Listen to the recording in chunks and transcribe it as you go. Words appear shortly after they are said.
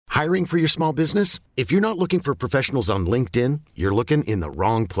Hiring for your small business? If you're not looking for professionals on LinkedIn, you're looking in the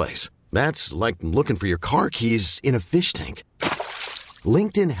wrong place. That's like looking for your car keys in a fish tank.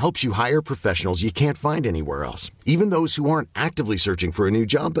 LinkedIn helps you hire professionals you can't find anywhere else, even those who aren't actively searching for a new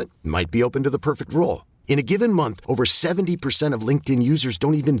job but might be open to the perfect role. In a given month, over 70% of LinkedIn users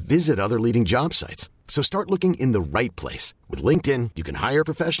don't even visit other leading job sites. So start looking in the right place. With LinkedIn, you can hire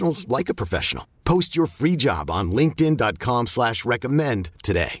professionals like a professional. Post your free job on linkedin.com/recommend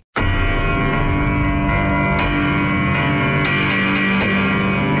today.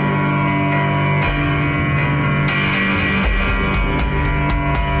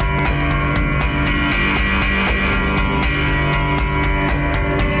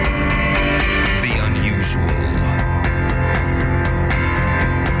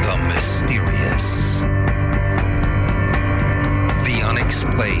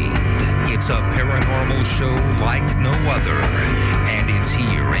 It's a paranormal show like no other, and it's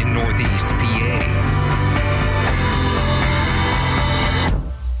here in Northeast PA.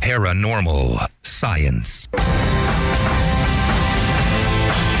 Paranormal Science.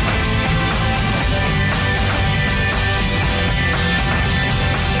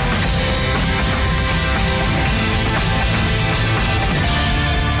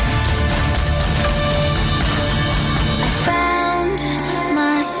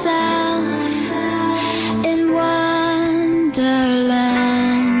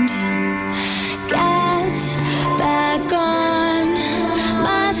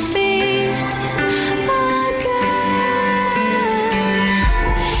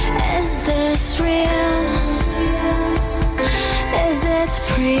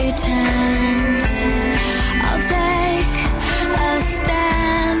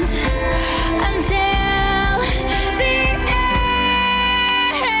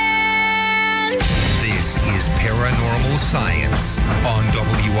 Science on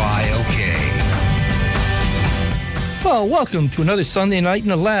WILK. Well, welcome to another Sunday night in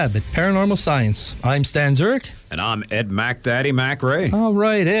the lab at Paranormal Science. I'm Stan Zurich. And I'm Ed Mac Daddy Mac Ray. All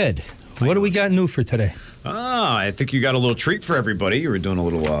right, Ed. What do we got new for today? I think you got a little treat for everybody. You were doing a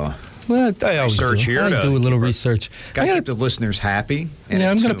little well, I always research do. here. I do a little research. Got to keep the listeners happy. Yeah,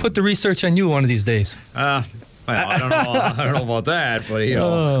 I'm going to put the research on you one of these days. Well, I don't know about that, but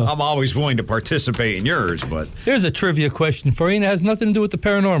I'm always willing to participate in yours. But here's a trivia question for you, and it has nothing to do with the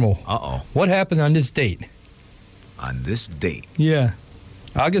paranormal. Uh-oh. What happened on this date? On this date? Yeah,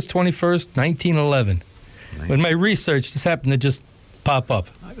 August 21st, 1911. When my research, this happened to just pop up.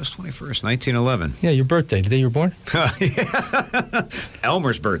 August 21st, 1911. Yeah, your birthday, the day you were born.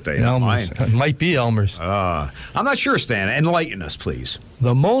 Elmer's birthday. Elmer's. It might be Elmer's. I'm not sure, Stan. Enlighten us, please.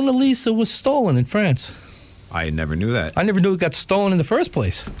 The Mona Lisa was stolen in France. I never knew that. I never knew it got stolen in the first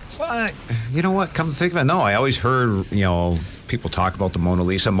place. Well, you know what? Come to think of it, no. I always heard, people talk about the Mona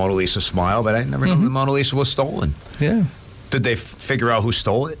Lisa smile, but I never knew the Mona Lisa was stolen. Yeah. Did they figure out who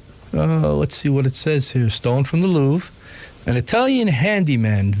stole it? Let's see what it says here. Stolen from the Louvre. An Italian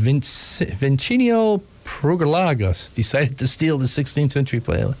handyman, Vincenzo Prugolagos, decided to steal the 16th century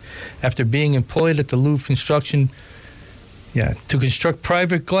plate after being employed at the Louvre construction. Yeah, to construct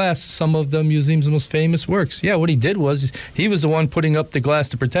private glass, some of the museum's most famous works. Yeah, what he did was he was the one putting up the glass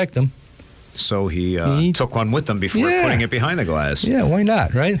to protect them. So he took one with him before putting it behind the glass. Yeah, why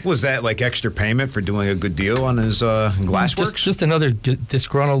not, right? Was that like extra payment for doing a good deal on his glass works? Just another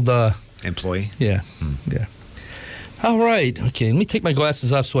disgruntled employee. Yeah, yeah. All right, okay, let me take my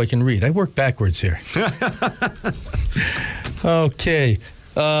glasses off so I can read. I work backwards here. Okay,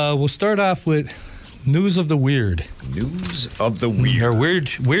 we'll start off with News of the Weird. News of the Weird. Or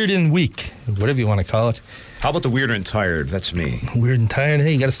weird and weak, whatever you want to call it. How about the Weird and Tired? That's me. Weird and tired?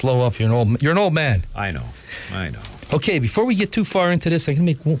 Hey, you got to slow up. You're an old man. I know. Okay, before we get too far into this, I can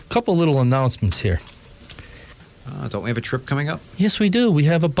make a couple little announcements here. Don't we have a trip coming up? Yes, we do. We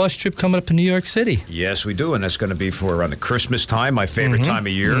have a bus trip coming up in New York City. Yes, we do, and that's going to be for around the Christmas time, my favorite time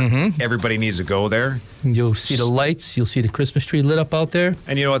of year. Everybody needs to go there. You'll see the lights. You'll see the Christmas tree lit up out there.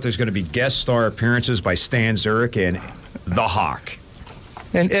 And you know what? There's going to be guest star appearances by Stan Zurich and The Hawk.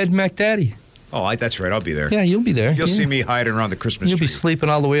 And Ed McDaddy. Oh, that's right. I'll be there. Yeah, you'll be there. You'll see me hiding around the Christmas tree. You'll be sleeping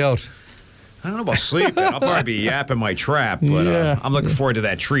all the way out. I don't know about sleeping. I'll probably be yapping my trap, but I'm looking forward to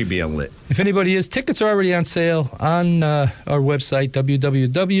that tree being lit. If anybody is, tickets are already on sale on our website,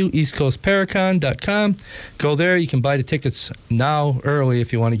 www.eastcoastparacon.com. Go there. You can buy the tickets now, early,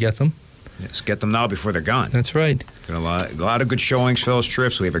 if you want to get them. Yes, get them now before they're gone. That's right. Got a lot of good showings for those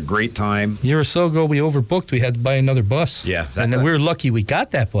trips. We have a great time. A year or so ago, we overbooked. We had to buy another bus. Yeah. And then we were lucky we got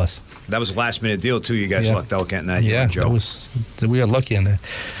that bus. That was a last-minute deal, too. You guys lucked out getting that. Yeah, Joe. we got lucky on that.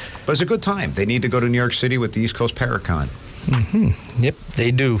 But it's a good time. They need to go to New York City with the East Coast Paracon. Yep,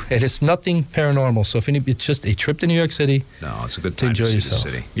 they do. And it's nothing paranormal. So it's just a trip to New York City. No, it's a good time enjoy to see yourself. the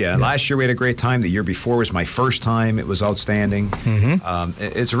city. Yeah, last year we had a great time. The year before was my first time. It was outstanding.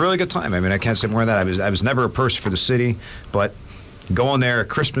 It's a really good time. I mean, I can't say more than that. I was never a person for the city, but going there at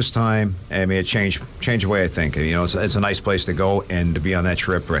Christmas time, I mean, it changed the way I think. You know, it's a nice place to go, and to be on that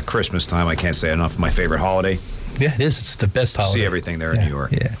trip at Christmas time, I can't say enough. My favorite holiday. Yeah, it is. It's the best holiday. See everything there in New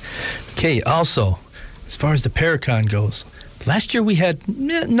York. Yeah. Okay, also, as far as the Paracon goes, last year we had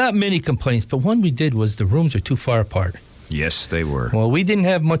not many complaints, but one we did was the rooms are too far apart. Yes, they were. Well, we didn't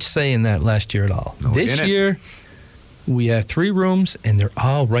have much say in that last year at all. No, we this didn't. year, we have 3 rooms, and they're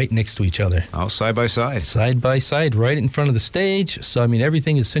all right next to each other. All side by side. Side by side, right in front of the stage. So, I mean,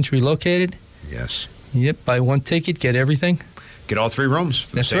 everything is centrally located. Yes. Yep, buy one ticket, get everything. Get all 3 rooms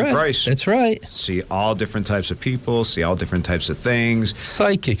for the same right. price. That's right. See all different types of people, see all different types of things.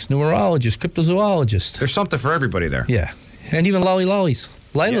 Psychics, numerologists, cryptozoologists. There's something for everybody there. Yeah, and even lolly lollies.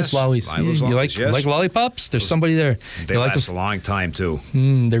 Lila's Yes, lollies. Lila's You lollies, yes. like lollipops? There's somebody there. They You like last a long time, too.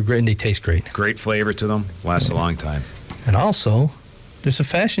 They're great and they taste great. Great flavor to them. Last a long time. And also, there's a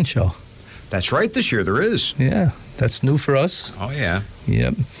fashion show. That's right, this year there is. Yeah, that's new for us. Oh, yeah.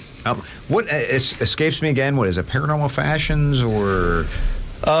 Yep. What escapes me again? What is it, Paranormal Fashions or...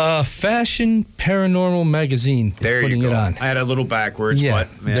 Fashion Paranormal Magazine is There putting you go. it on. I had a little backwards, Yeah,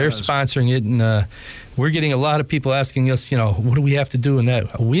 but... man, they're it was- sponsoring it, and we're getting a lot of people asking us, what do we have to do in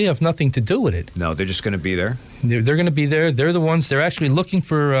that? We have nothing to do with it. No, they're just going to be there. They're going to be there. They're the ones, they're actually looking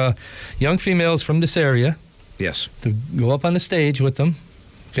for young females from this area Yes. to go up on the stage with them.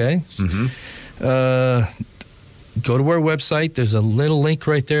 Okay? Mm-hmm. Go to our website. There's a little link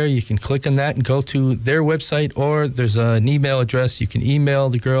right there. You can click on that and go to their website, or there's an email address. You can email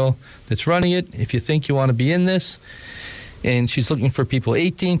the girl that's running it if you think you want to be in this. And she's looking for people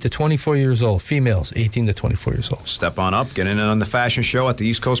 18 to 24 years old, females 18 to 24 years old. Step on up, get in on the fashion show at the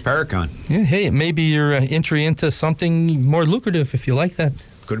East Coast Paracon. Yeah, hey, it may be your entry into something more lucrative if you like that.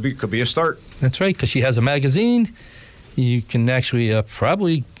 Could be a start. That's right, because she has a magazine. You can actually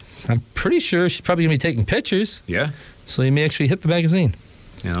I'm pretty sure she's probably going to be taking pictures. Yeah. So you may actually hit the magazine.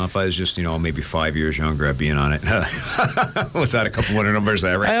 You know, if I was just, maybe 5 years younger, I'd be in on it. Was that a couple of numbers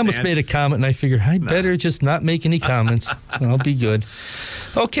there, right? I almost Stan? made a comment, and I figured I better just not make any comments. I'll be good.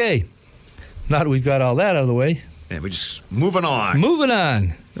 Okay. Now that we've got all that out of the way, Yeah, we're just moving on. moving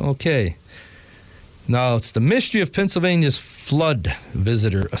on. Okay. Now, it's the mystery of Pennsylvania's flood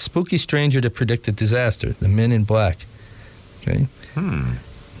visitor, a spooky stranger that predicted disaster, the Men in Black. Okay.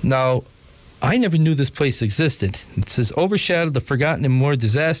 Now, I never knew this place existed. It says overshadowed the forgotten and more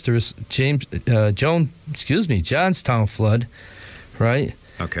disastrous Johnstown flood, right?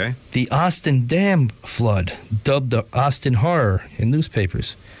 Okay. The Austin Dam flood, dubbed the Austin Horror in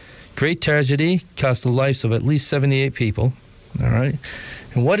newspapers. Great tragedy, cost the lives of at least 78 people. All right.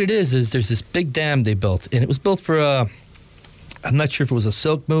 And what it is there's this big dam they built, and it was built for I'm not sure if it was a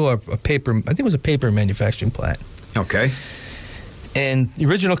silk mill or a paper. I think it was a paper manufacturing plant. Okay. And the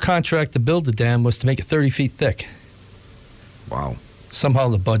original contract to build the dam was to make it 30 feet thick. Wow. Somehow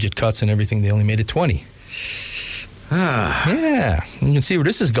the budget cuts and everything, they only made it 20. Yeah, you can see where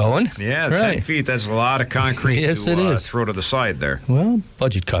this is going. Yeah, Right. 10 feet, that's a lot of concrete Yes, to it is. throw to the side there. Well,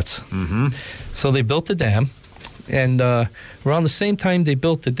 budget cuts. Mm-hmm. So they built the dam, and around the same time they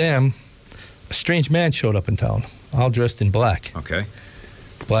built the dam, a strange man showed up in town, all dressed in black. Okay.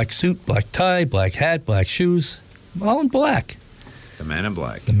 Black suit, black tie, black hat, black shoes, all in black. The Man in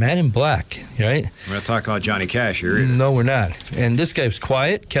Black. The man in black, right? We're not talking about Johnny Cash here either. No, we're not. And this guy was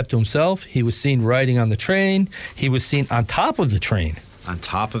quiet, kept to himself. He was seen riding on the train. He was seen on top of the train. On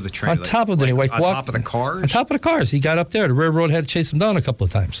top of the train? On top of the train. on top of the cars? On top of the cars. He got up there. The railroad had to chase him down a couple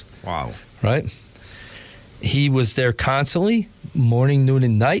of times. Wow. Right? He was there constantly, morning, noon,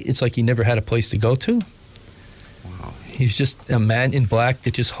 and night. It's like he never had a place to go to. Wow. He's just a man in black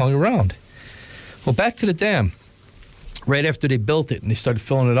that just hung around. Well, back to the dam. Right after they built it and they started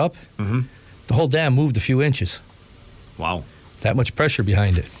filling it up, the whole dam moved a few inches. Wow. That much pressure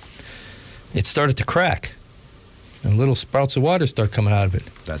behind it. It started to crack, and little sprouts of water start coming out of it.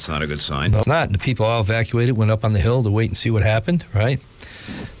 That's not a good sign. No, it's not. The people all evacuated, went up on the hill to wait and see what happened, right?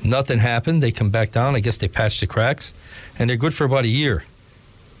 Nothing happened. They come back down. I guess they patched the cracks, and they're good for about a year.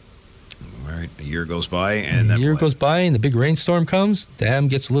 All right. A year goes by, and A then year what? goes by, and the big rainstorm comes. Dam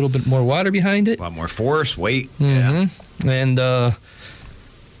gets a little bit more water behind it. A lot more force, weight. Yeah. And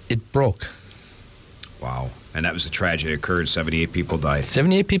it broke. Wow. And that was the tragedy that occurred. 78 people died.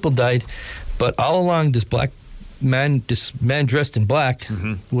 78 people died, but all along this man dressed in black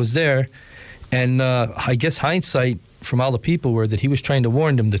was there, and I guess hindsight, from all the people were that he was trying to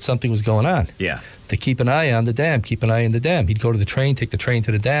warn them that something was going on. Yeah. To keep an eye on the dam, keep an eye on the dam. He'd go to the train, take the train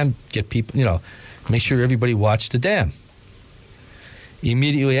to the dam, get people, make sure everybody watched the dam.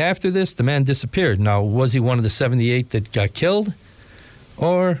 Immediately after this, the man disappeared. Now, was he one of the 78 that got killed,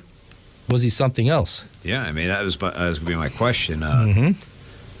 or was he something else? Yeah, I mean, that was going to be my question.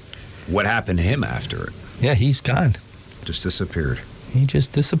 What happened to him after it? Yeah, he's gone. Just disappeared. He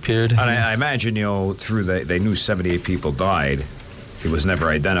just disappeared. And I imagine, through they knew 78 people died. He was never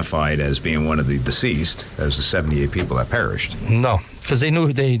identified as being one of the deceased, as the 78 people that perished. No, because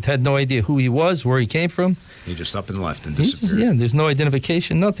they had no idea who he was, where he came from. He just up and left and disappeared. There's no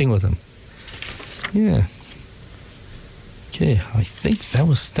identification, nothing with him. Yeah. Okay, I think that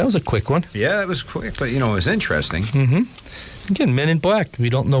was a quick one. Yeah, it was quick, but it was interesting. Again, Men in Black. We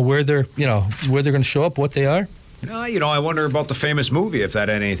don't know where they're going to show up, what they are. I wonder about the famous movie, if that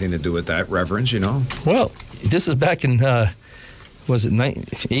had anything to do with that, Reverends, Well, this is back in, was it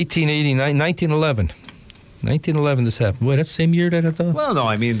 1889, 1911. 1911 this happened. Wait, that's the same year that I thought? Well, no,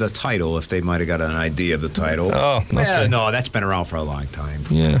 I mean the title, if they might have got an idea of the title. Oh, okay. Yeah, no, that's been around for a long time.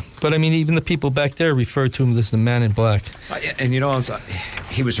 Yeah, but I mean, even the people back there referred to him as the Man in Black. And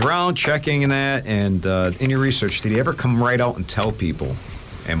he was around checking and that, and in your research, did he ever come right out and tell people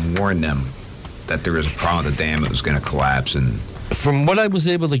and warn them that there was a problem with the dam, it was going to collapse? And from what I was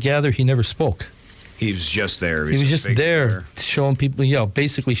able to gather, he never spoke. He was just there. He was just there, showing people,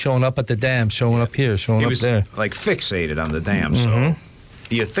 basically showing up at the dam, showing up here, showing up there. Like fixated on the dam. So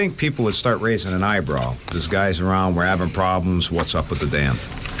you think people would start raising an eyebrow? This guy's around, we're having problems, what's up with the dam?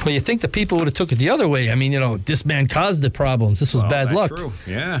 Well, you think the people would have took it the other way. I mean, this man caused the problems. This was bad luck. True.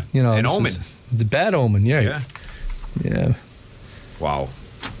 Yeah. An omen. The bad omen, yeah. Wow.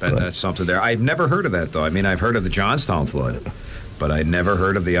 That's something there. I've never heard of that, though. I mean, I've heard of the Johnstown flood, but I never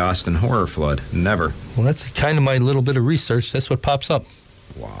heard of the Austin horror flood. Never. Well, that's kind of my little bit of research. That's what pops up.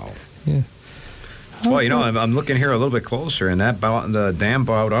 Wow. Yeah. Well, I'm looking here a little bit closer, and the dam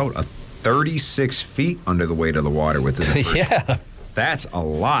bowed out 36 feet under the weight of the water with the Yeah. That's a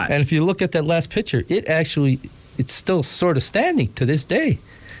lot. And if you look at that last picture, it's still sort of standing to this day.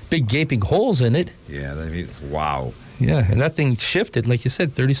 Big gaping holes in it. Yeah, I mean, wow. Yeah, and that thing shifted, like you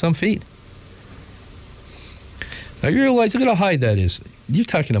said, 30-some feet. Now, you realize, look at how high that is. You're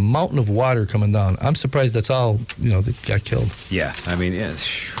talking a mountain of water coming down. I'm surprised that's all, that got killed. Yeah, I mean,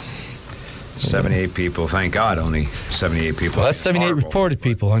 78 people. Thank God, only 78 people. Well, that's 78 reported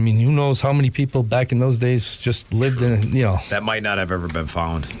people. I mean, who knows how many people back in those days just lived in it, That might not have ever been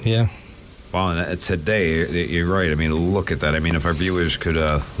found. Yeah. Wow, and today, you're right. I mean, look at that. I mean, if our viewers could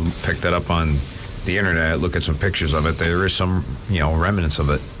pick that up on the internet, look at some pictures of it, there is some, remnants of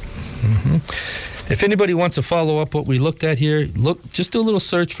it. If anybody wants to follow up what we looked at here, just do a little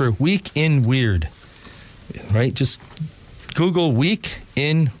search for Week in Weird, right? Just Google Week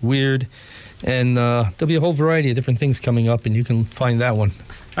in Weird, and there'll be a whole variety of different things coming up, and you can find that one.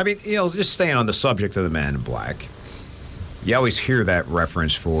 I mean, just staying on the subject of the Man in Black, you always hear that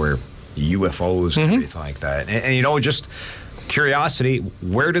reference for UFOs and everything like that. And just curiosity,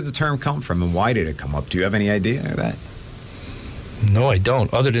 where did the term come from, and why did it come up? Do you have any idea of that? No, I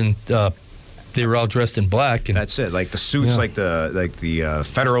don't, other than they were all dressed in black. And that's it, like the suits, like the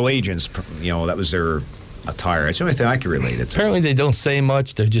federal agents, that was their attire. That's the only thing I can relate it to. Apparently they don't say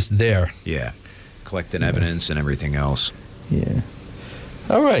much, they're just there. Yeah, collecting evidence and everything else. Yeah.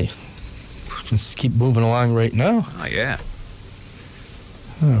 All right. Let's keep moving along right now. Oh, yeah.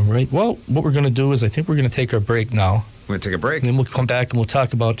 All right. Well, what we're going to do is I think we're going to take our break now. We're going to take a break? And then we'll come back and we'll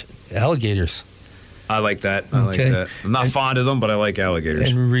talk about alligators. I like that. I like that. I'm not fond of them, but I like alligators.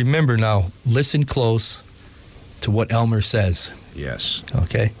 And remember now, listen close to what Elmer says. Yes.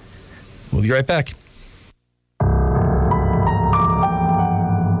 Okay. We'll be right back.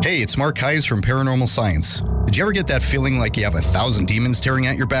 Hey, it's Mark Hayes from Paranormal Science. Did you ever get that feeling like you have 1,000 demons tearing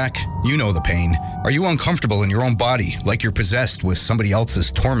at your back? You know the pain. Are you uncomfortable in your own body, like you're possessed with somebody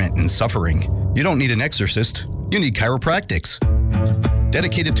else's torment and suffering? You don't need an exorcist. You need chiropractics.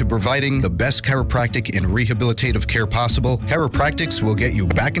 Dedicated to providing the best chiropractic and rehabilitative care possible, Chiropractics will get you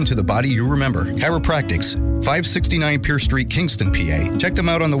back into the body you remember. Chiropractics, 569 Pierce Street, Kingston, PA. Check them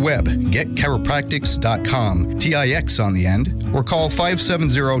out on the web, getchiropractics.com, TIX on the end, or call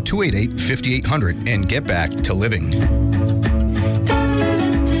 570-288-5800 and get back to living.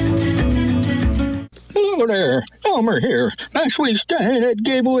 Hello there, Elmer here. Last week's Dianette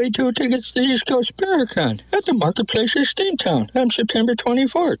gave away 2 tickets to the East Coast Paracon at the Marketplace of Steamtown on September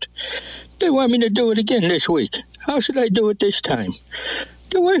 24th. They want me to do it again this week. How should I do it this time?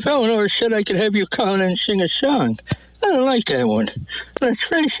 The wife Eleanor said I could have you call in and sing a song. I don't like that one. Let's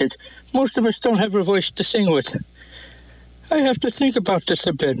face it, most of us don't have a voice to sing with. I have to think about this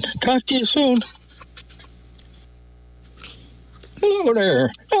a bit. Talk to you soon. Hello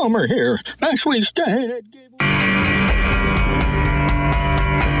there. Elmer here. Last week's day.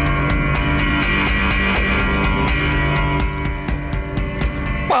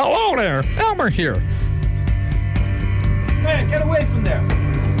 Well, hello there. Elmer here. Man, get away from there.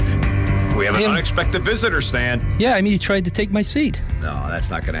 We have an unexpected visitor, Stan. Yeah, I mean, he tried to take my seat. No, that's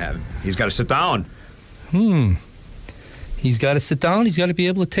not going to happen. He's got to sit down. He's got to sit down. He's got to be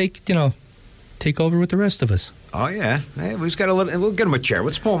able to take over with the rest of us. Oh, yeah. Hey, we'll get him a chair.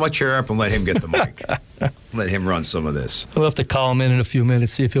 Let's pull him a chair up and let him get the mic. Let him run some of this. We'll have to call him in a few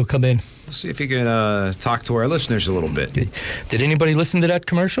minutes, see if he'll come in. We'll see if he can talk to our listeners a little bit. Okay. Did anybody listen to that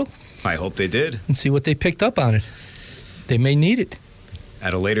commercial? I hope they did. And see what they picked up on it. They may need it.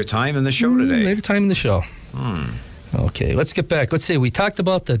 At a later time in the show today. Later time in the show. Okay, let's get back. Let's see. We talked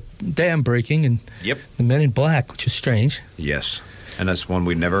about the dam breaking and the Men in Black, which is strange. Yes. And that's one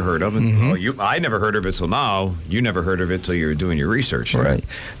we'd never heard of. And I never heard of it till now. You never heard of it till you were doing your research. Right.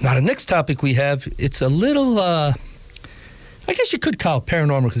 Now, the next topic we have, it's a little, I guess you could call it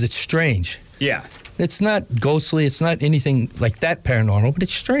paranormal because it's strange. Yeah. It's not ghostly. It's not anything like that paranormal, but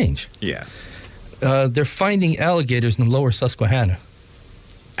it's strange. Yeah. They're finding alligators in the lower Susquehanna.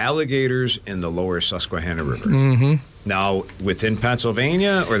 Alligators in the lower Susquehanna River. Now, within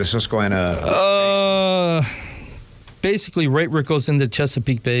Pennsylvania or the Susquehanna? Basically, right where it goes into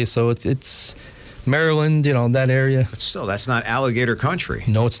Chesapeake Bay, so it's Maryland, that area. But still, that's not alligator country.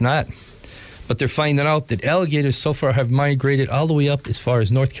 No, it's not. But they're finding out that alligators so far have migrated all the way up as far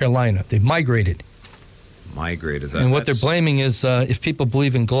as North Carolina. They've migrated. And what they're blaming is if people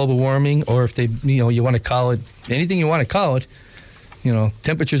believe in global warming or if they, you want to call it anything you want to call it,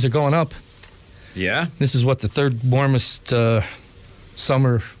 temperatures are going up. Yeah. This is what the third warmest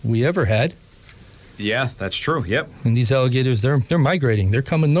summer we ever had. Yeah, that's true. Yep. And these alligators, they're migrating. They're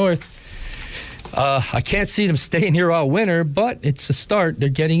coming north. I can't see them staying here all winter, but it's a start. They're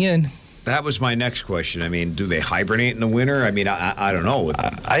getting in. That was my next question. I mean, do they hibernate in the winter? I mean, I don't know.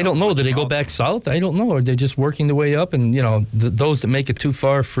 I don't know. Do they go back south? I don't know. Or they're just working their way up, and those that make it too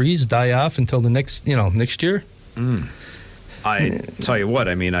far freeze, die off until the next year. I tell you what.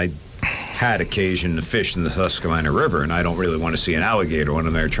 I mean, I had occasion to fish in the Susquehanna River, and I don't really want to see an alligator when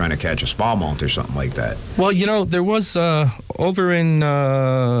I'm there trying to catch a smallmouth or something like that. Well, there was over in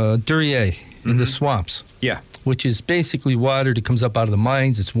Duryea in the swamps. Yeah. Which is basically water that comes up out of the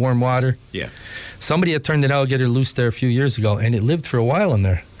mines. It's warm water. Yeah. Somebody had turned an alligator loose there a few years ago, and it lived for a while in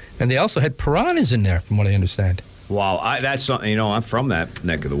there. And they also had piranhas in there, from what I understand. Wow, that's something, I'm from that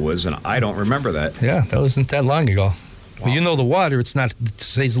neck of the woods, and I don't remember that. Yeah, that wasn't that long ago. Wow. Well, the water, it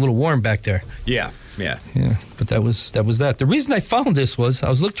stays a little warm back there. Yeah. But that was that. The reason I found this was I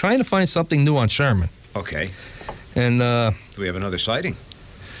was trying to find something new on Sherman. Okay. And do we have another sighting?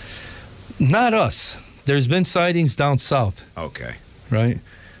 Not us. There's been sightings down south. Okay. Right?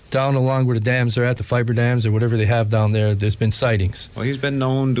 Down along where the dams are at, the fiber dams or whatever they have down there's been sightings. Well, he's been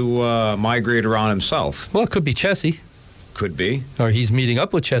known to migrate around himself. Well, it could be Chessie. Could be. Or he's meeting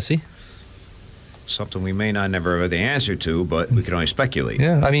up with Chessie. Something we may not never have the answer to, but we can only speculate.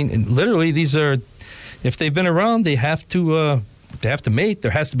 Yeah, I mean, literally, these are, if they've been around, they have to mate.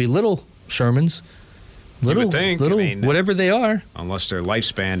 There has to be little Shermans. You would think. Whatever they are. Unless their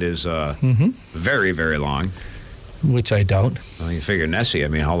lifespan is very, very long. Which I doubt. Well, you figure Nessie,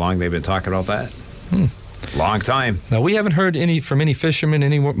 how long they've been talking about that? Long time. Now, we haven't heard from any fishermen,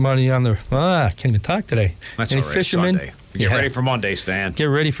 any money on the... I can't even talk today. That's any all right, fishermen? Sunday. Get ready for Monday, Stan. Get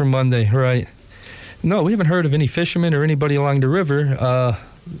ready for Monday, right. No, we haven't heard of any fishermen or anybody along the river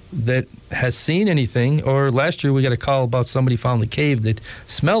that has seen anything. Or last year we got a call about somebody found a cave that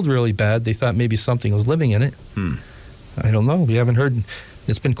smelled really bad. They thought maybe something was living in it. I don't know. We haven't heard.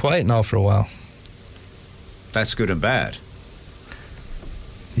 It's been quiet now for a while. That's good and bad.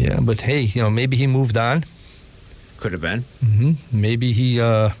 Yeah, but hey, maybe he moved on. Could have been. Maybe he,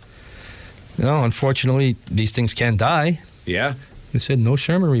 unfortunately, these things can die. Yeah. They said no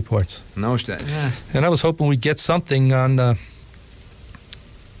Sherman reports. No, yeah. And I was hoping we'd get something on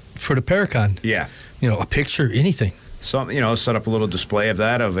for the Paracon. Yeah. A picture, anything. So, set up a little display of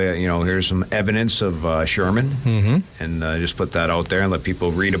that, here's some evidence of Sherman. And just put that out there and let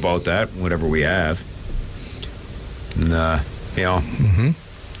people read about that, whatever we have. And,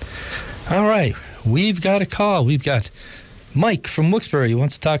 All right. We've got a call. We've got Mike from Wilkes-Barre. He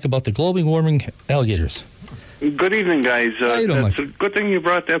wants to talk about the global warming alligators. Good evening, guys. It's a good thing you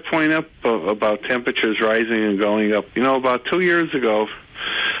brought that point up about temperatures rising and going up. About 2 years ago,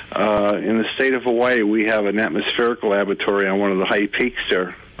 in the state of Hawaii, we have an atmospheric laboratory on one of the high peaks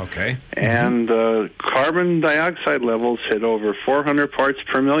there. Okay. And carbon dioxide levels hit over 400 parts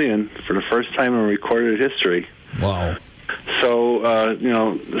per million for the first time in recorded history. Wow. So,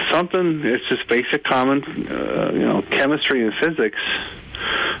 something, it's just basic common, chemistry and physics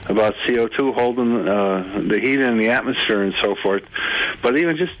about CO2 holding the heat in the atmosphere and so forth. But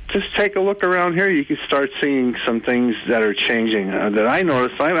even just take a look around here, you can start seeing some things that are changing that I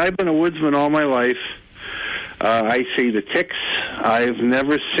noticed. I've been a woodsman all my life. I see the ticks. I've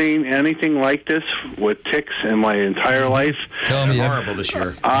never seen anything like this with ticks in my entire life. Tell me. Horrible this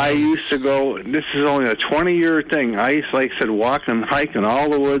year. I used to go, this is only a 20-year thing. I used to, like I said, walk and hike in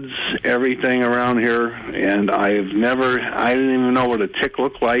all the woods, everything around here, and I didn't even know what a tick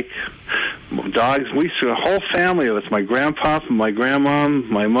looked like. Dogs, we used to, a whole family of us, my grandpa and my grandmom,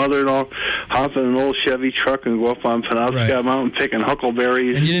 my mother and all, hop in an old Chevy truck and go up on Penobscot Mountain picking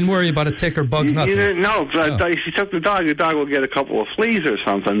huckleberries. And you didn't worry about a tick or bug, nothing? No, if you took the dog would get a couple of fleas or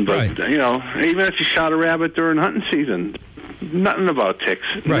something. But, even if you shot a rabbit during hunting season, nothing about ticks.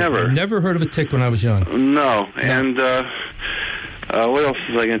 Right. Never. Never heard of a tick when I was young. No. And what else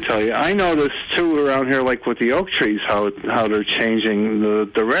is I going to tell you? I noticed, too, around here, like with the oak trees, how they're changing.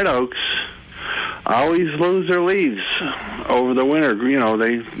 The red oaks always lose their leaves over the winter.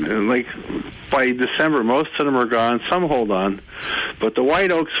 They, like, by December, most of them are gone. Some hold on. But the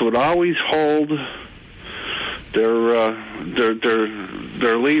white oaks would always hold their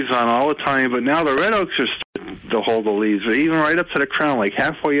leaves on all the time. But now the red oaks are starting to hold the leaves, even right up to the crown, like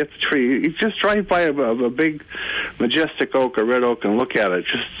halfway up the tree. You just drive by a big, majestic oak, a red oak, and look at it.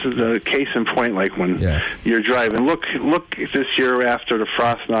 Just the case in point, like when you're driving. Look this year after the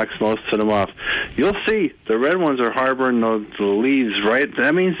frost knocks most of them off. You'll see the red ones are harboring the leaves, right?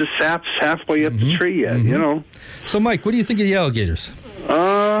 That means the sap's halfway up the tree yet, So, Mike, what do you think of the alligators?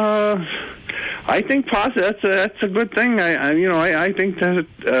 I think positive. That's a good thing. I think that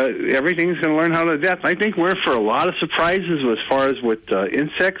everything's going to learn how to adapt. I think we're for a lot of surprises as far as with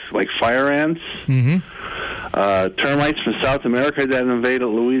insects like fire ants, termites from South America that invaded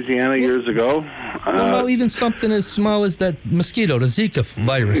Louisiana years ago. Well, even something as small as that mosquito, the Zika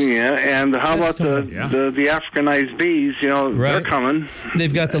virus. Yeah, and how about the Africanized bees? They're coming.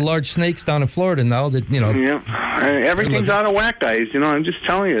 They've got the large snakes down in Florida now that, Yeah, everything's out of whack, guys. I'm just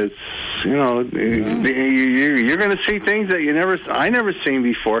telling you, it's, you're going to see things that I never seen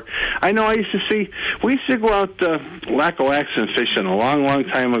before. I know we used to go out Lac-O-Laxon fishing a long, long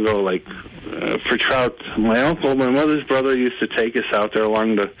time ago, like for trout. My mother's brother used to take us out there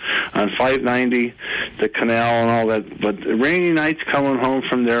on 590, the canal and all that. But rainy nights coming home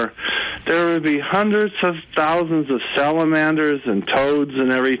from there would be hundreds of thousands of salamanders and toads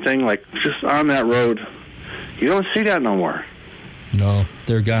and everything, like just on that road. You don't see that no more. No,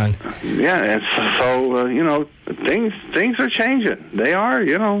 they're gone. Yeah, and so things are changing. They are,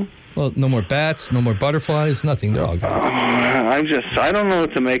 Well, no more bats, no more butterflies, nothing. They're all gone. I don't know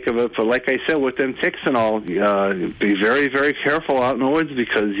what to make of it, but like I said, with them ticks and all, be very, very careful out in the woods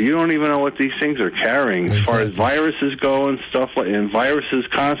because you don't even know what these things are carrying as far as viruses go and stuff and viruses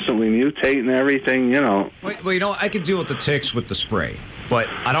constantly mutate and everything, Well, I could deal with the ticks with the spray, but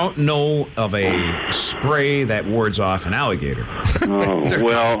I don't know of a spray that wards off an alligator.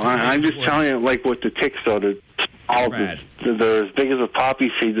 I'm just telling you, like with the ticks, though, they're as big as a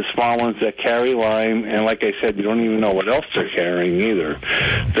poppy seed, the small ones that carry Lyme, and like I said, you don't even know what else they're carrying either.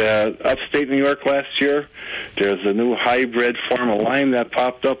 The upstate New York last year, there's a new hybrid form of Lyme that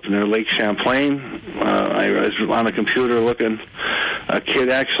popped up near Lake Champlain. I was on a computer looking. A kid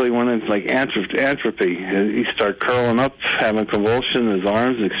actually went into like atrophy. He started curling up, having convulsions, his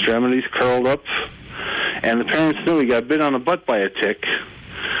arms and extremities curled up, and the parents knew he got bit on the butt by a tick.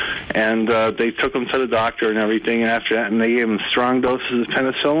 And they took him to the doctor and everything after that, and they gave him strong doses of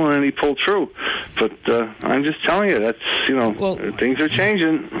penicillin, and he pulled through. But I'm just telling you, that's, things are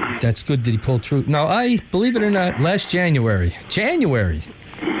changing. That's good that he pulled through. Now, I, believe it or not, last January,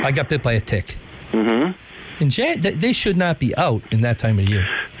 I got bit by a tick. Mm-hmm. And they should not be out in that time of the year.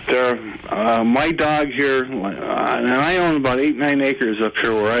 My dog here, and I own about 8-9 acres up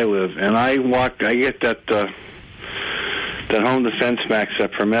here where I live, and I get that home defense max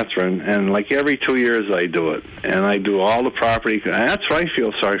at permethrin, and like every 2 years I do it, and I do all the property, and that's what I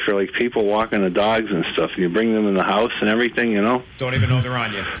feel sorry for, like people walking the dogs and stuff, and you bring them in the house and everything, Don't even know they're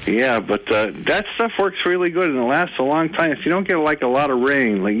on you. Yeah, but that stuff works really good, and it lasts a long time. If you don't get like a lot of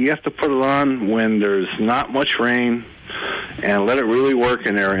rain, like you have to put it on when there's not much rain, and let it really work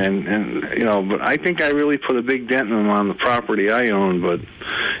in there. And but I think I really put a big dent in them on the property I own. But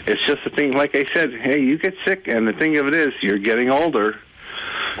it's just a thing, like I said, hey, you get sick, and the thing of it is, you're getting older,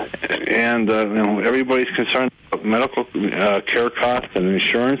 and everybody's concerned about medical care costs and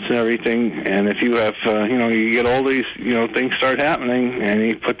insurance and everything. And if you have, you get older, things start happening, and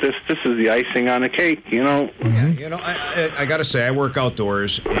you put this is the icing on the cake, Yeah, I got to say, I work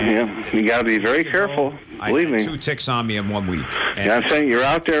outdoors. And you got to be very careful. Believe me. I had 2 ticks on me in 1 week. And I'm saying you're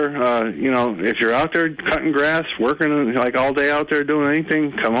out there, if you're out there cutting grass, working like all day out there doing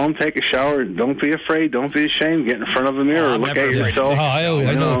anything, come home, take a shower. Don't be afraid. Don't be ashamed. Get in front of a mirror. Look at yourself.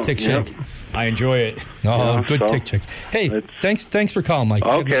 I know tick check. I enjoy it. Oh, good tick check. Hey, thanks for calling, Mike.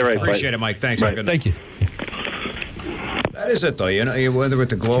 Okay, right. Appreciate it, Mike. Thanks. Right. Thank you. That is it, though. Whether with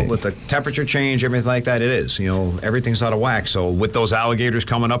the temperature change, everything like that, it is. Everything's out of whack. So with those alligators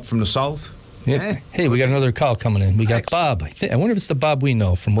coming up from the south. Yeah. Hey, we got another call coming in. We got Bob. I wonder if it's the Bob we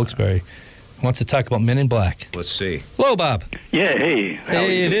know from Wilkes-Barre. Wants to talk about Men in Black. Let's see. Hello, Bob. Yeah, hey.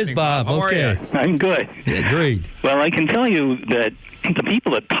 Hey, it is Bob. How are okay. you? I'm good. Yeah, great. Well, I can tell you that the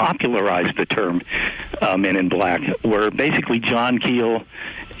people that popularized the term Men in Black were basically John Keel,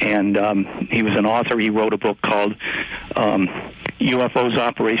 and he was an author. He wrote a book called UFOs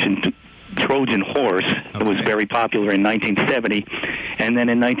Operation Trojan Horse. Okay. It was very popular in 1970. And then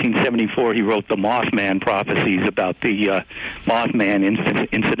in 1974, he wrote the Mothman Prophecies about the Mothman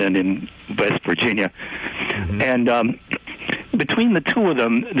incident in West Virginia. Mm-hmm. And between the two of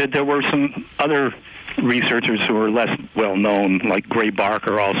them, there were some other researchers who were less well known, like Gray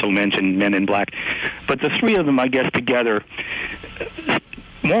Barker also mentioned Men in Black. But the three of them, I guess, together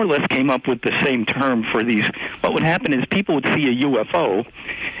more or less came up with the same term for these. What would happen is people would see a UFO,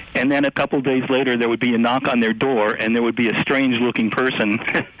 and then a couple of days later there would be a knock on their door, and there would be a strange-looking person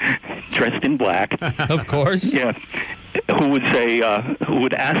dressed in black. Of course. Yeah, who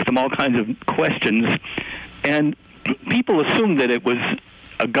would ask them all kinds of questions, and people assumed that it was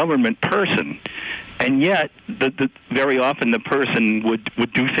a government person. And yet, very often the person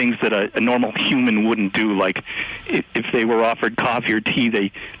would do things that a normal human wouldn't do. Like if they were offered coffee or tea,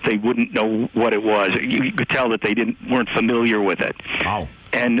 they wouldn't know what it was. You could tell that they weren't familiar with it. Wow.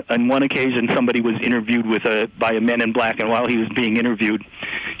 And on one occasion, somebody was interviewed by a Men in Black, and while he was being interviewed,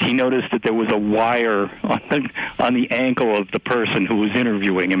 he noticed that there was a wire on the ankle of the person who was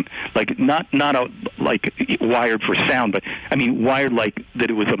interviewing him, like not wired for sound, but I mean wired like that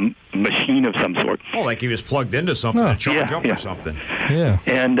it was a machine of some sort. Oh, like he was plugged into something, a charge up or something. Yeah.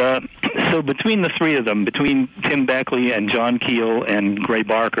 And so between the three of them, between Tim Beckley and John Keel and Gray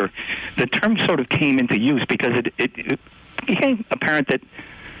Barker, the term sort of came into use because it became apparent that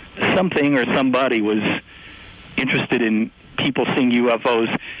something or somebody was interested in people seeing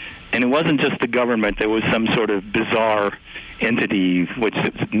UFOs, and it wasn't just the government. There was some sort of bizarre entity which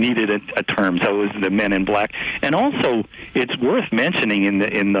needed a term, so it was the Men in Black. And also, it's worth mentioning in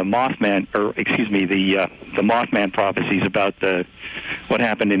the Mothman, the Mothman prophecies about what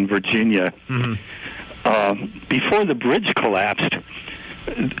happened in Virginia. Mm-hmm. Before the bridge collapsed,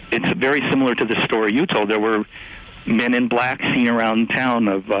 it's very similar to the story you told. There were Men in Black seen around town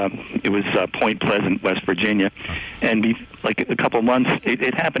of it was Point Pleasant, West Virginia, and like a couple months.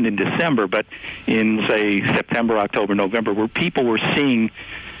 It happened in December, but in say September, October, November, where people were seeing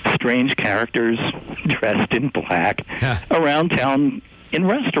strange characters dressed in black around town in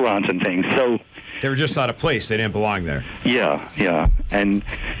restaurants and things. So they were just out of place. They didn't belong there. Yeah, and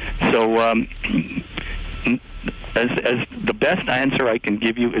so as the best answer I can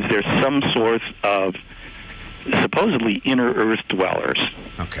give you is there's some sort of supposedly inner Earth dwellers.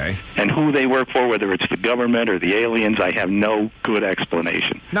 Okay. And who they work for, whether it's the government or the aliens, I have no good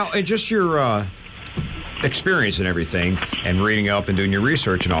explanation. Now, just your experience and everything, and reading up and doing your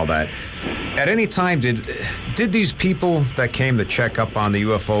research and all that, at any time did these people that came to check up on the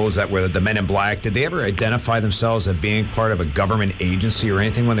UFOs that were the Men in Black, did they ever identify themselves as being part of a government agency or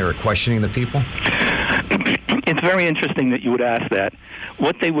anything when they were questioning the people? It's very interesting that you would ask that.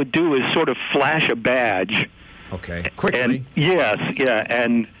 What they would do is sort of flash a badge. Okay, quickly.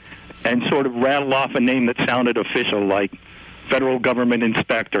 And, and sort of rattle off a name that sounded official, like federal government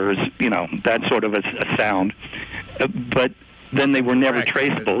inspectors, that sort of a sound. But then they were never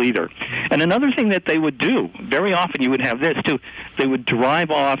traceable either. And another thing that they would do, very often you would have this too, they would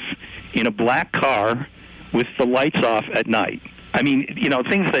drive off in a black car with the lights off at night. I mean,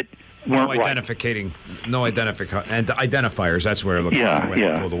 things that weren't right. No identifiers. That's where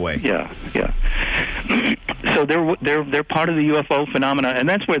it pulled away. Yeah. So they're part of the UFO phenomena, and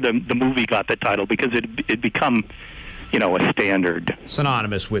that's where the movie got the title, because it become a standard.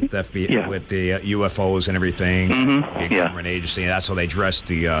 Synonymous with FBI, with the UFOs and everything. Mm-hmm. Big government agency, and that's how they dress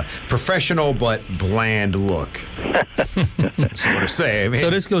the professional but bland look. That's what to say. I mean,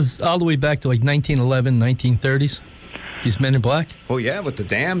 so this goes all the way back to like 1911, 1930s? These men in black? Oh, yeah, with the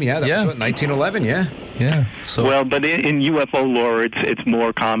dam. Yeah, that Yeah. was what, 1911, yeah. Yeah. So. Well, but in UFO lore, it's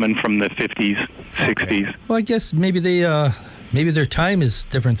more common from the 50s, 60s. Well, I guess maybe maybe their time is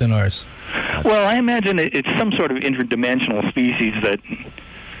different than ours. Well, I imagine it's some sort of interdimensional species that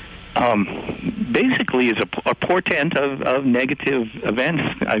basically is a portent of negative events.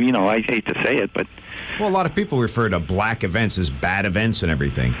 I hate to say it, but... Well, a lot of people refer to black events as bad events and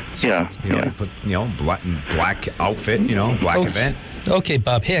everything. So, Yeah, You yeah. put, black outfit, black Okay. event. Okay,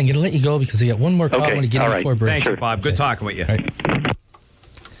 Bob. Hey, I'm going to let you go because I got one more call I Okay, want to get all in right. before break. Thank you, Bob. Good talking with you. All right.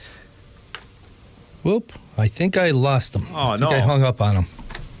 Whoop. I think I lost him. Oh, I think no. I hung up on him.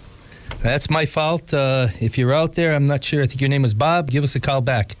 That's my fault. If you're out there, I'm not sure. I think your name was Bob. Give us a call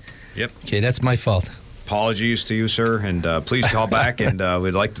back. Yep. Okay, that's my fault. Apologies to you, sir, and please call back, and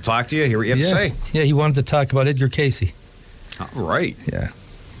we'd like to talk to you. Hear what you have to say. Yeah, he wanted to talk about Edgar Casey. All right. Yeah.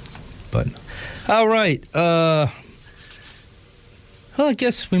 But, all right. Well, I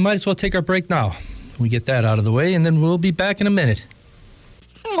guess we might as well take our break now. We get that out of the way, and then we'll be back in a minute.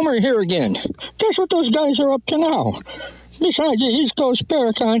 Elmer here again. Guess what those guys are up to now? Besides the East Coast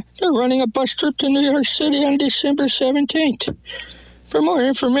Paracon, they're running a bus trip to New York City on December 17th. For more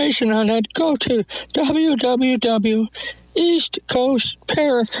information on that, go to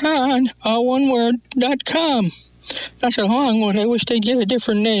www.eastcoastparacon.com. That's a long one. I wish they'd get a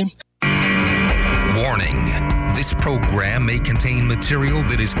different name. Warning. This program may contain material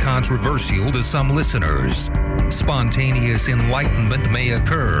that is controversial to some listeners. Spontaneous enlightenment may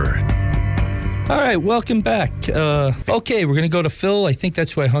occur. All right, welcome back. Okay, we're going to go to Phil. I think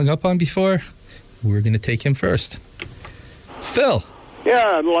that's who I hung up on before. We're going to take him first. Phil.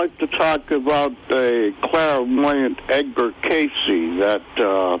 Yeah, I'd like to talk about the clairvoyant Edgar Casey that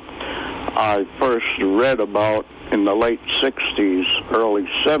I first read about in the late 60s, early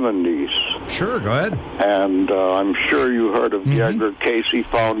 70s. Sure, go ahead. And I'm sure you heard of the Edgar Casey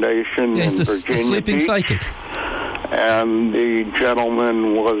Foundation in the Virginia sleeping Beach. psychic. And the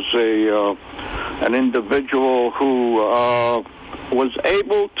gentleman was an individual who was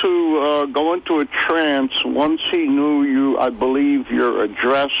able to go into a trance once he knew I believe your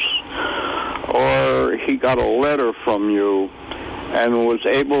address, or he got a letter from you, and was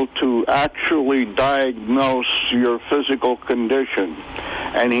able to actually diagnose your physical condition.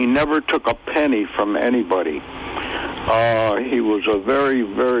 And he never took a penny from anybody. He was a very,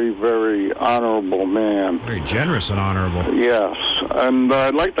 very, very honorable man. Very generous and honorable. Yes, and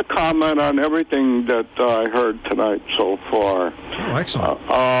I'd like to comment on everything that I heard tonight so far. Oh, excellent.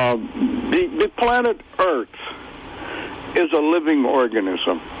 The planet Earth is a living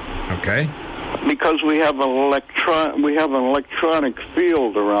organism. Okay. Because we have an electronic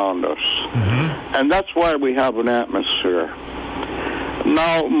field around us, and that's why we have an atmosphere.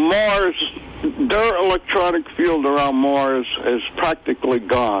 Now, Mars, their electronic field around Mars is practically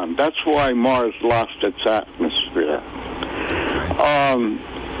gone. That's why Mars lost its atmosphere.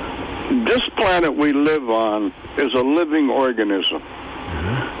 This planet we live on is a living organism,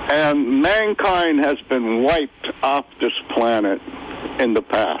 and mankind has been wiped off this planet in the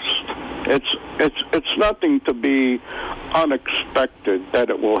past. It's nothing to be unexpected that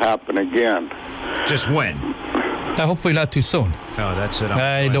it will happen again. Just when? Hopefully not too soon. Oh, that's it.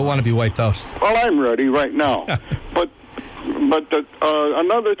 I don't want to be wiped out. Well, I'm ready right now. But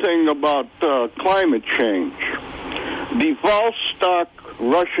another thing about climate change, the Vostok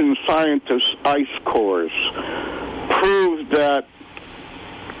Russian scientists' ice cores proved that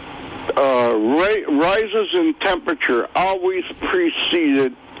rises in temperature always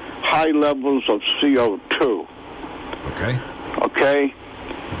preceded high levels of CO2. Okay. Okay?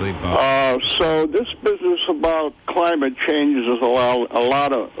 So this business about climate change is a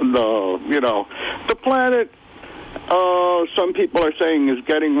lot of the planet, some people are saying is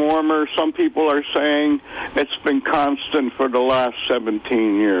getting warmer. Some people are saying it's been constant for the last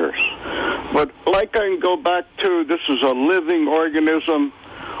 17 years. But like I can go back to, this is a living organism.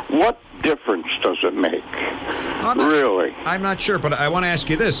 What difference does it make? Really? I'm not sure, but I want to ask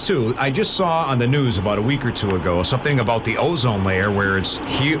you this, too. I just saw on the news about a week or two ago something about the ozone layer where it's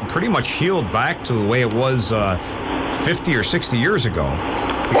pretty much healed back to the way it was 50 or 60 years ago.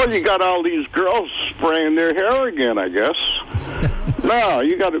 Well, you got all these girls spraying their hair again, I guess. No,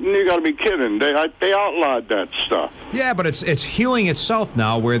 you got to be kidding. They outlawed that stuff. Yeah, but it's healing itself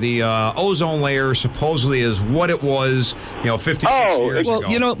now, where the ozone layer supposedly is what it was, 50, 60 years ago.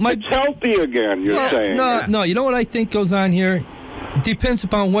 It's healthy again, you're saying. No, you know what I think goes on here? Depends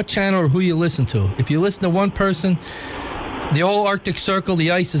upon what channel or who you listen to. If you listen to one person, the whole Arctic Circle,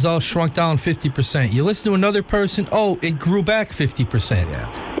 the ice is all shrunk down 50%. You listen to another person, it grew back 50%. Yeah.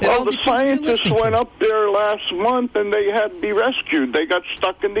 Well, the scientists went up there last month, and they had to be rescued. They got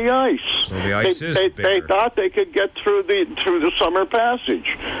stuck in the ice. So the ice they thought they could get through the summer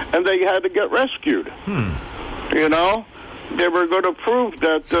passage, and they had to get rescued. You know, they were going to prove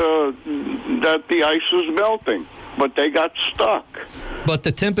that the ice was melting, but they got stuck. But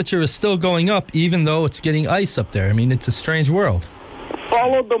the temperature is still going up, even though it's getting ice up there. I mean, it's a strange world.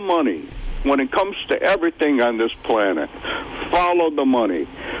 Follow the money. When it comes to everything on this planet, follow the money.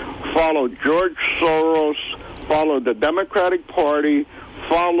 Follow George Soros, follow the Democratic Party,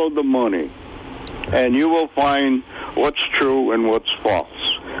 follow the money. And you will find what's true and what's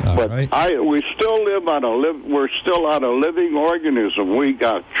false. We still live on we're still on a living organism. We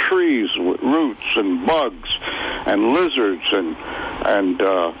got trees with roots and bugs and lizards and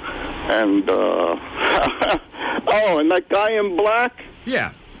oh, and that guy in black?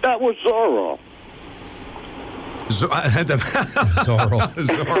 Yeah. That was Zorro. Zorro.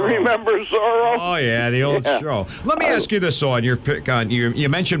 Remember Zorro? Oh yeah, the old show. Let me ask you this: you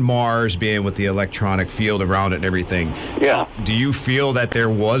mentioned Mars being with the electronic field around it and everything. Yeah. Do you feel that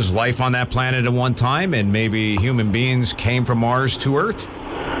there was life on that planet at one time, and maybe human beings came from Mars to Earth?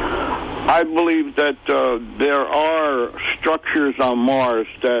 I believe that there are structures on Mars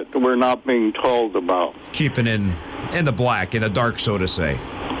that we're not being told about. Keeping in the black, in the dark, so to say.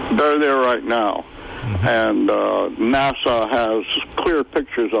 They're there right now. Mm-hmm. And NASA has clear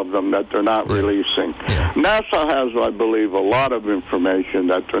pictures of them that they're not releasing. Yeah. NASA has, I believe, a lot of information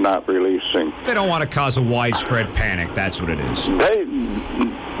that they're not releasing. They don't want to cause a widespread panic. That's what it is.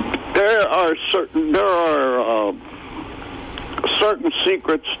 There are certain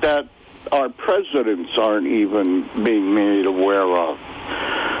secrets that our presidents aren't even being made aware of.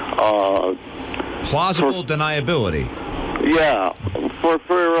 Plausible deniability. Yeah, for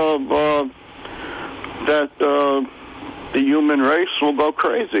fear of that the human race will go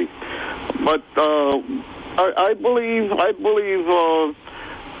crazy. But I believe the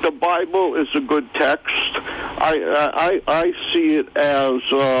Bible is a good text. I see it as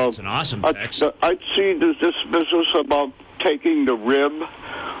it's an awesome text. I see this business about taking the rib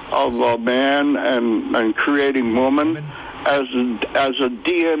of a man and creating woman as a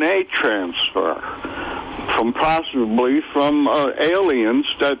DNA transfer possibly from aliens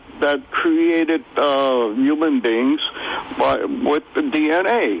that created human beings with the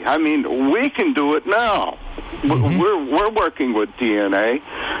DNA. I mean, we can do it now. Mm-hmm. We're working with DNA,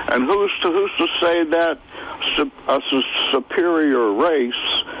 and who's to say that a superior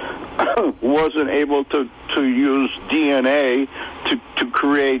race wasn't able to use DNA to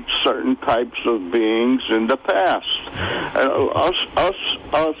create certain types of beings in the past?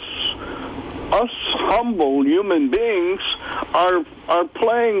 Us humble human beings are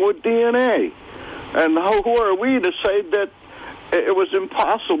playing with DNA, and who are we to say that it was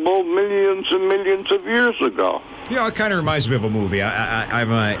impossible millions and millions of years ago? Yeah, it kind of reminds me of a movie.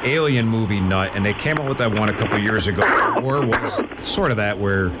 I'm an alien movie nut, and they came out with that one a couple of years ago. Or was sort of that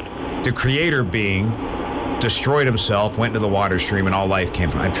where the creator being destroyed himself, went into the water stream, and all life came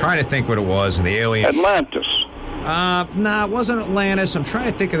from. I'm trying to think what it was, and the alien. Atlantis. Nah, it wasn't Atlantis. I'm trying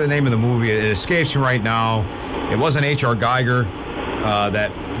to think of the name of the movie. It escapes me right now. It wasn't H.R. Geiger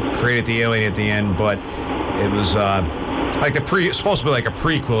that created the alien at the end, but it was supposed to be like a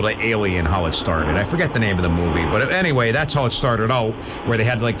prequel to Alien, how it started. I forget the name of the movie, but anyway, that's how it started out, where they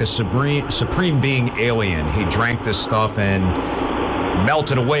had like the supreme being alien. He drank this stuff and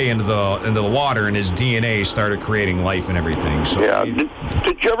melted away into the water, and his DNA started creating life and everything. So yeah.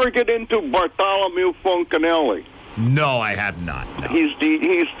 Did you ever get into Bartholomew Fontanelli? No, I have not. No. He's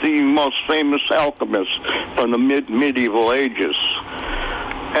the most famous alchemist from the medieval ages.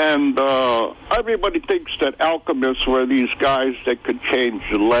 And everybody thinks that alchemists were these guys that could change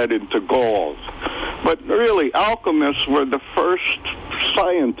lead into gold. But really, alchemists were the first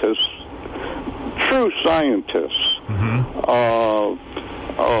scientists, true scientists,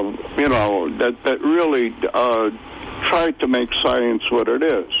 that really tried to make science what it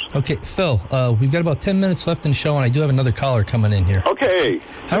is. Okay, Phil, we've got about 10 minutes left in the show, and I do have another caller coming in here. Okay.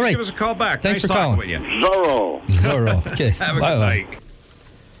 All right. Give us a call back. Thanks nice for calling. With you. Zorro. Okay. Have a good night.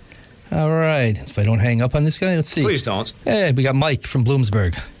 All right. If I don't hang up on this guy, let's see. Please don't. Hey, we got Mike from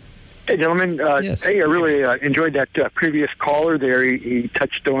Bloomsburg. Hey, gentlemen. Yes. Hey, I really enjoyed that previous caller there. He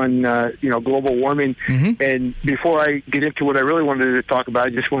touched on, global warming. Mm-hmm. And before I get into what I really wanted to talk about, I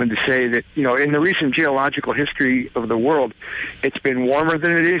just wanted to say that, in the recent geological history of the world, it's been warmer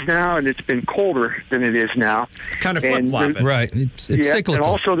than it is now, and it's been colder than it is now. Kind of flip-flopping. Right. It's cyclical. And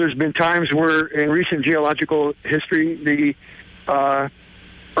also there's been times where in recent geological history, the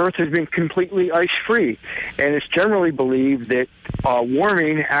Earth has been completely ice-free, and it's generally believed that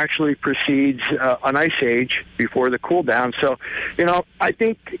warming actually precedes an ice age before the cool down. So, I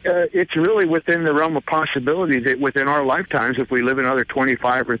think it's really within the realm of possibility that within our lifetimes, if we live another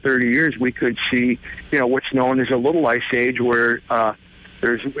 25 or 30 years, we could see, what's known as a little ice age where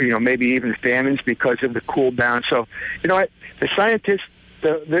there's, maybe even famines because of the cool down. So, the scientists,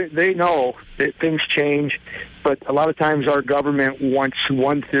 they know that things change, but a lot of times our government wants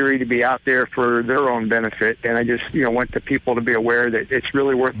one theory to be out there for their own benefit, and I just want the people to be aware that it's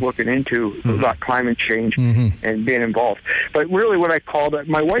really worth looking into about climate change and being involved. But really what I called it,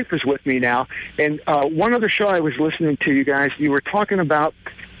 my wife is with me now, and one other show I was listening to, you guys, you were talking about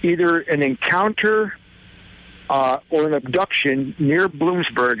either an encounter or an abduction near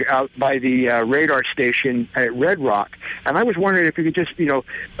Bloomsburg out by the radar station at Red Rock. And I was wondering if you could just,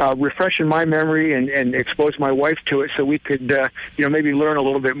 refresh in my memory and expose my wife to it so we could, maybe learn a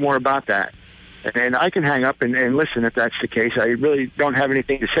little bit more about that. And I can hang up and listen if that's the case. I really don't have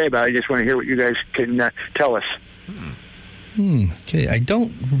anything to say about it. I just want to hear what you guys can tell us. Okay, I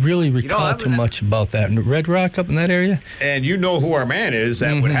don't really recall too much about that. Red Rock up in that area? And you know who our man is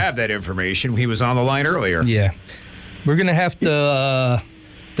that would have that information. He was on the line earlier. Yeah. We're going to have to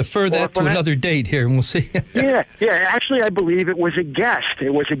defer that to another date here, and we'll see. Yeah. Actually, I believe it was a guest.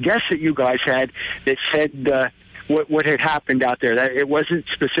 It was a guest that you guys had that said what had happened out there. That it wasn't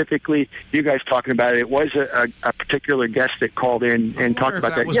specifically you guys talking about it. It was a particular guest that called in and talked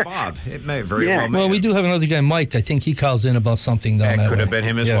about that. Was Bob. It may very well. Well, we do have another guy, Mike. I think he calls in about something down that could way. have been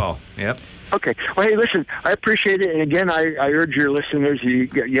him as well. Yep. Okay. Well, hey, listen, I appreciate it. And again, I urge your listeners, you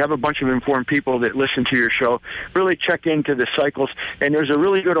have a bunch of informed people that listen to your show, really check into the cycles. And there's a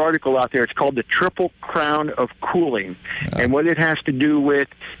really good article out there. It's called The Triple Crown of Cooling. And what it has to do with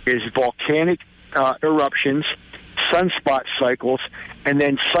is volcanic eruptions, sunspot cycles, and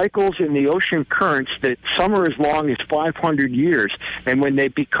then cycles in the ocean currents that some are as long as 500 years. And when they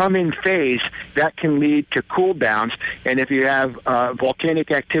become in phase, that can lead to cool downs. And if you have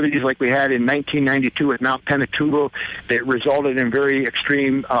volcanic activities like we had in 1992 at Mount Pinatubo that resulted in very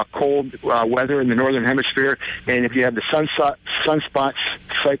extreme cold weather in the northern hemisphere, and if you have the sunspot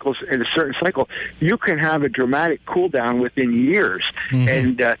cycles in a certain cycle, you can have a dramatic cool down within years.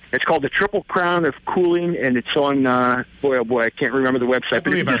 And it's called the Triple Crown of Cooling, and it's on, boy, I can't remember the website, but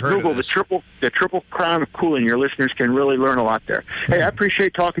if you just Google the triple crown of cooling, your listeners can really learn a lot there. Hey, I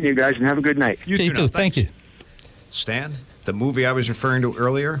appreciate talking to you guys, and have a good night. You too. Thank you. Stan, the movie I was referring to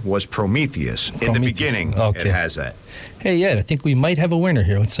earlier was Prometheus. In the beginning, it has that. Hey, Ed, I think we might have a winner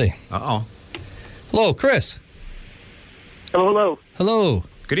here. Let's see. Uh-oh. Hello, Chris. Hello. Hello.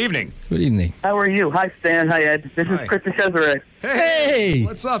 Good evening. Good evening. How are you? Hi, Stan. Hi, Ed. This is Chris Cesare. Hey.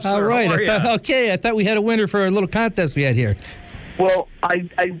 What's up, sir? All right. How are I thought we had a winner for our little contest we had here. Well,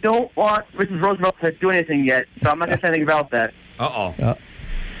 I don't want Mrs. Roosevelt to do anything yet, so I'm not going to say anything about that. Uh-oh.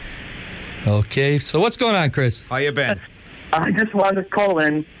 Okay. So what's going on, Chris? How you been? I just wanted to call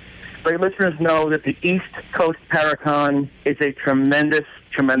in, let listeners know that the East Coast Paracon is a tremendous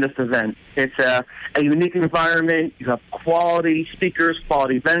event. It's a unique environment. You have quality speakers,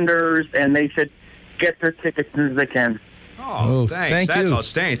 quality vendors, and they should get their tickets as soon as they can. Oh, thanks. That's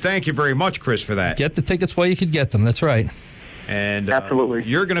outstanding. Thank you very much, Chris, for that. Get the tickets while you could get them. That's right. And absolutely,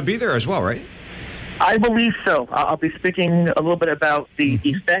 you're going to be there as well, right? I believe so. I'll be speaking a little bit about the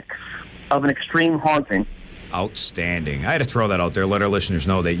effects of an extreme haunting. Outstanding. I had to throw that out there, let our listeners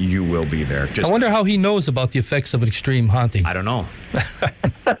know that you will be there. I wonder how he knows about the effects of an extreme haunting. I don't know.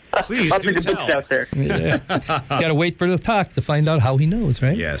 Please do tell. Out there. Yeah. Got to wait for the talk to find out how he knows,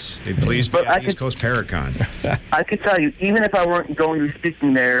 right? Yes. Please be at East Coast Paracon. I could tell you, even if I weren't going to be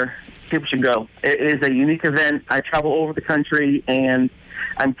speaking there, people should go. It is a unique event. I travel over the country, and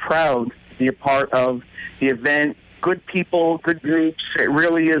I'm proud to be a part of the event. Good people, good groups. It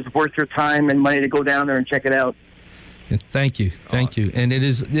really is worth your time and money to go down there and check it out. Thank you. And it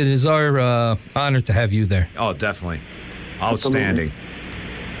is our honor to have you there. Oh, definitely. Outstanding. Absolutely.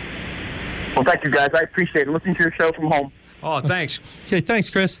 Well, thank you, guys. I appreciate it. Listening to your show from home. Oh, thanks. Okay, thanks,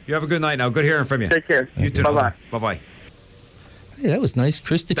 Chris. You have a good night now. Good hearing from you. Take care. You too. Bye-bye. Bye-bye. Hey, that was nice.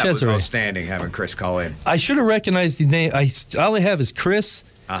 Chris DeCesare. That was outstanding having Chris call in. I should have recognized the name. All I have is Chris,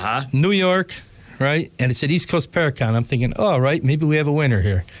 New York, right? And it said East Coast Paracon. I'm thinking, oh, right, maybe we have a winner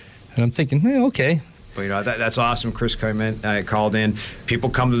here. And I'm thinking, okay. But, that's awesome. Chris called in. People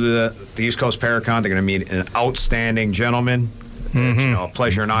come to the East Coast Paracon. They're going to meet an outstanding gentleman. It's a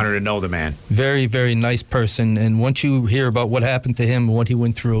pleasure and honor to know the man. Very, very nice person. And once you hear about what happened to him and what he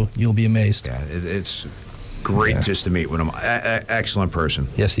went through, you'll be amazed. Yeah, Great just to meet with him. Excellent person.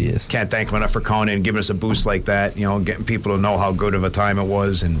 Yes, he is. Can't thank him enough for calling in and giving us a boost like that. Getting people to know how good of a time it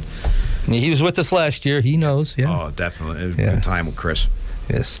was. And he was with us last year. He knows. Yeah. Oh, definitely. It was a good time with Chris.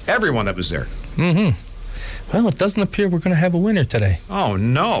 Yes. Everyone that was there. Mm-hmm. Well, it doesn't appear we're going to have a winner today. Oh,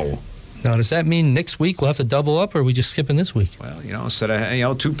 no. Now, does that mean next week we'll have to double up, or are we just skipping this week? Well, instead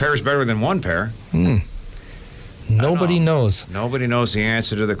of, 2 pairs better than 1 pair. Nobody knows. Nobody knows the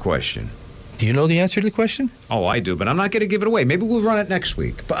answer to the question. Do you know the answer to the question? Oh, I do, but I'm not going to give it away. Maybe we'll run it next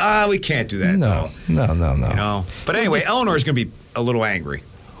week. But we can't do that, No. But anyway, Eleanor's going to be a little angry.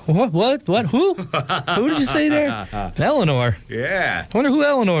 What? Who? Who did you say there? Eleanor. Yeah. I wonder who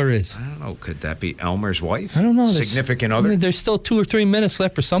Eleanor is. I don't know. Could that be Elmer's wife? I don't know. Significant other? There's still 2 or 3 minutes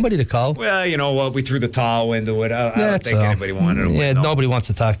left for somebody to call. Well, you know what? We threw the towel into it. I don't think anybody wanted to win. Yeah, nobody wants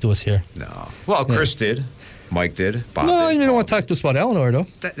to talk to us here. No. Well, Chris did. Mike did. Bob no, did. you don't want to talk to us about Eleanor, though.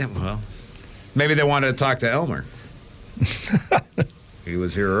 Well, maybe they wanted to talk to Elmer. He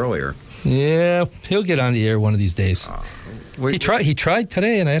was here earlier. Yeah, he'll get on the air one of these days. He tried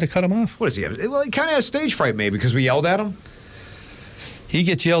today, and I had to cut him off. What does he have? Well, he kind of has stage fright, maybe, because we yelled at him. He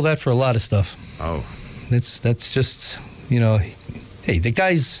gets yelled at for a lot of stuff. Oh. That's just, hey, the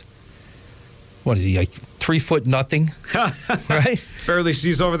guy's, what is he, like 3 foot nothing, right? Barely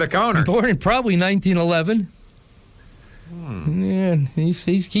sees over the counter. Born in probably 1911. Yeah,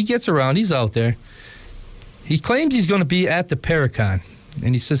 he gets around. He's out there. He claims he's going to be at the Paracon.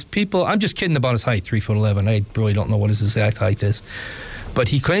 And he says, I'm just kidding about his height, 3'11". I really don't know what his exact height is. But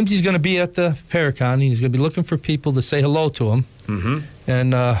he claims he's going to be at the Paracon. And he's going to be looking for people to say hello to him. Mm-hmm.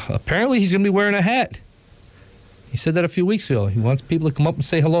 And apparently he's going to be wearing a hat. He said that a few weeks ago. He wants people to come up and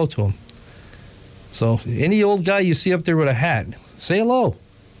say hello to him. So any old guy you see up there with a hat, say hello.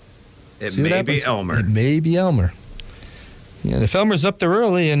 It may be Elmer. It may be Elmer. Yeah, if Elmer's up there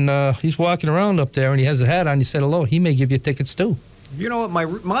early and he's walking around up there and he has a hat on, you said hello, he may give you tickets too. You know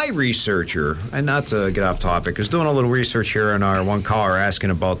what, my researcher, and not to get off topic, is doing a little research here on our one caller asking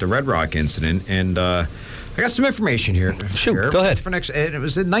about the Red Rock incident, and I got some information here. Shoot, go ahead. For next, it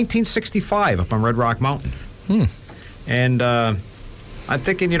was in 1965 up on Red Rock Mountain. And I'm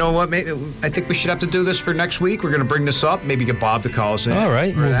thinking, you know what, maybe I think we should have to do this for next week. We're going to bring this up, maybe get Bob to call us in. All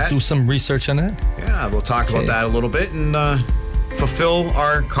right, we'll do some research on that. Yeah, we'll talk about that a little bit and fulfill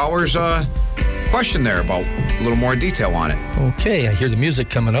our caller's question there about a little more detail on it. Okay, I hear the music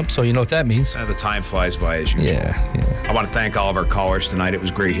coming up, so you know what that means. The time flies by as usual. Yeah. I want to thank all of our callers tonight. It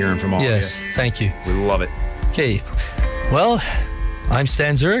was great hearing from all of you. Yes, thank you. We love it. Okay, well, I'm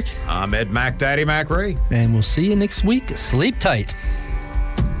Stan Zurich. I'm Ed Mac Daddy Mac Ray. And we'll see you next week. Sleep tight.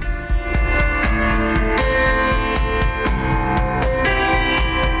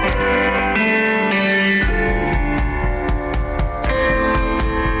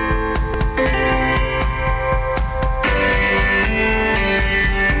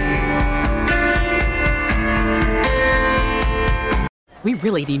 We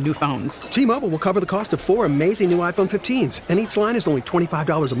really need new phones. T-Mobile will cover the cost of 4 amazing new iPhone 15s, and each line is only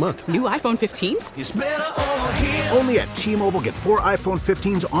 $25 a month. New iPhone 15s? It's better over here. Only at T-Mobile, get 4 iPhone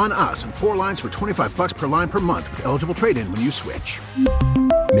 15s on us and 4 lines for $25 per line per month with eligible trade-in when you switch.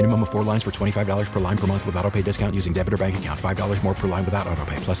 Minimum of 4 lines for $25 per line per month with autopay discount using debit or bank account. $5 more per line without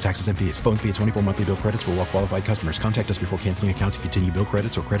autopay, plus taxes and fees. Phone fee at 24 monthly bill credits for well-qualified customers. Contact us before canceling account to continue bill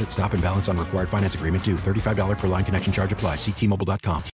credits or credit stop and balance on required finance agreement due. $35 per line connection charge applies. See T-Mobile.com.